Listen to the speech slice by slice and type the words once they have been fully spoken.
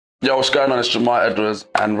Yo, what's going on? It's Jamal Edwards,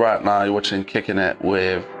 and right now you're watching Kicking It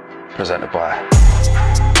with Presentedby.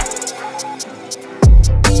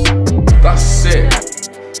 That's sick.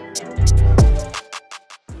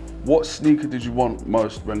 What sneaker did you want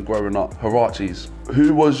most when growing up? Huaraches.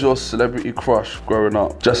 Who was your celebrity crush growing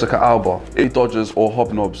up? Jessica Alba. Dodgers or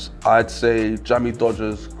Hobnobs? I'd say Jammy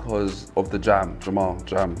Dodgers because of the jam. Jamal,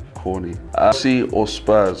 jam, corny. Chelsea or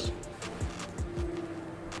Spurs?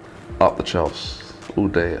 Up the Chelsea. All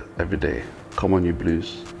day, every day. Come on, you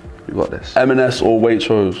Blues. You got this. M&S or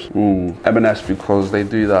Waitrose? Ooh, M&S because they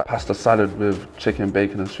do that pasta salad with chicken,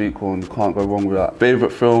 bacon and sweet corn. You can't go wrong with that.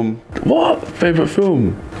 Favorite film? What? Favorite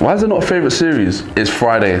film? Why is it not a favorite series? It's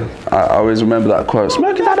Friday. I always remember that quote.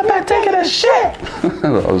 Smoking down the bed, taking a shit.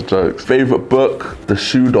 That was jokes. Favorite book? The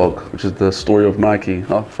Shoe Dog, which is the story of Nike.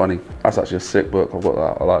 Oh, funny. That's actually a sick book. I've got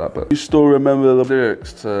that. I like that book. You still remember the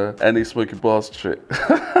lyrics to any Smoky Bars trick?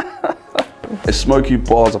 It's Smoky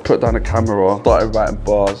Bars, I put down the camera, started writing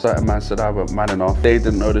bars. Certain man said I went man enough. They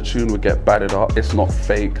didn't know the tune would get batted up. It's not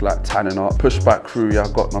fake, like tanning up. Push back crew, yeah,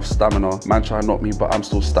 I got enough stamina. Man try and knock me, but I'm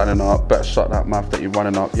still standing up. Better shut that mouth that you're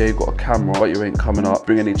running up. Yeah, you got a camera, but you ain't coming up.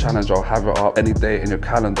 Bring any challenge, I'll have it up. Any day in your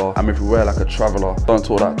calendar, I'm everywhere like a traveler. Don't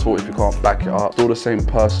talk that talk if you can't back it up. Still the same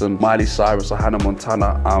person, Miley Cyrus or Hannah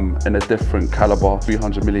Montana. I'm in a different caliber.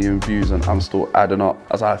 300 million views and I'm still adding up.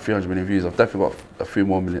 As I have 300 million views, I've definitely got a few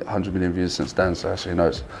more 100 million views since then, so actually no,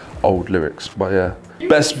 it's old lyrics, but yeah.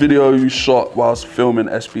 Best video you shot whilst filming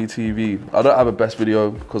SBTV? I don't have a best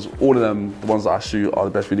video because all of them, the ones that I shoot are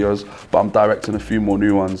the best videos, but I'm directing a few more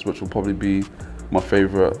new ones, which will probably be my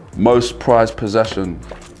favorite. Most prized possession?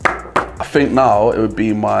 I think now it would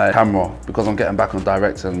be my camera because I'm getting back on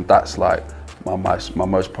directing. That's like my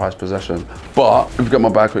most prized possession. But if you get my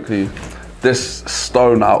bag quickly, this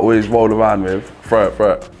stone I always roll around with, throw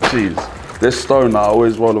it, cheese. This stone that I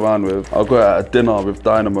always roll around with, I got it at a dinner with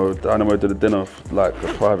Dynamo. Dynamo did a dinner, like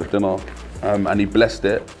a private dinner, and he blessed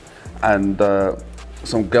it. And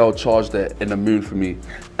some girl charged it in the moon for me,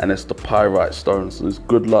 and it's the pyrite stone. So it's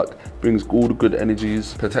good luck, brings all the good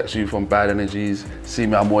energies, protects you from bad energies. See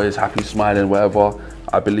me, I'm always happy, smiling, whatever.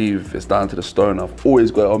 I believe it's down to the stone. I've always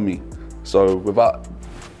got it on me. So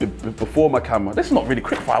before my camera, this is not really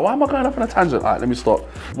quick fire. Why am I going off on a tangent? All right, let me stop.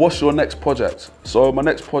 What's your next project? So my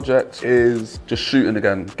next project is just shooting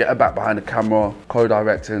again, getting back behind the camera,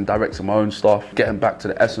 co-directing, directing my own stuff, getting back to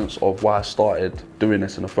the essence of why I started doing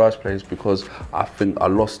this in the first place, because I think I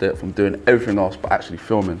lost it from doing everything else but actually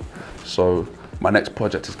filming. So my next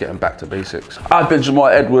project is getting back to basics. I've been Jamal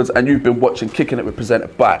Edwards and you've been watching Kicking It with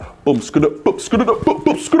Presentedby. Boom, scoot up, boop, scoot up, boop,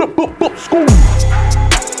 boop, scoot up, boop, boop, scoot.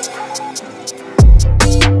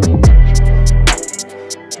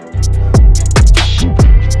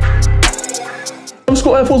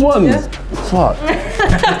 Got Air Force Ones? Yeah. Fuck.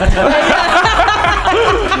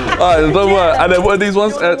 Alright, don't worry. And then what are these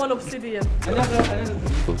ones? One obsidian.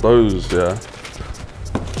 Those, yeah.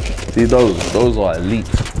 See those are elite.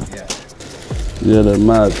 Yeah. Yeah, they're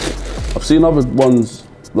mad. I've seen other ones,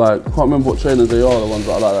 like, I can't remember what trainers they are, the ones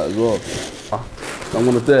that are like that as well. I'm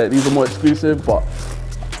gonna do it. These are more exclusive, but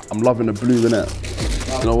I'm loving the blue,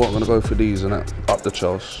 innit? You know what, I'm gonna go for these, innit? Up the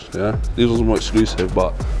Chelsea, yeah? These ones are more exclusive,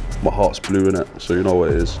 but my heart's blue in it, so you know what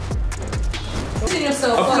it is. I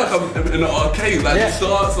feel like I'm in an arcade, like it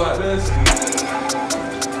starts like this.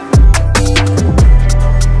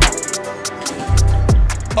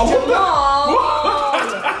 Oh, what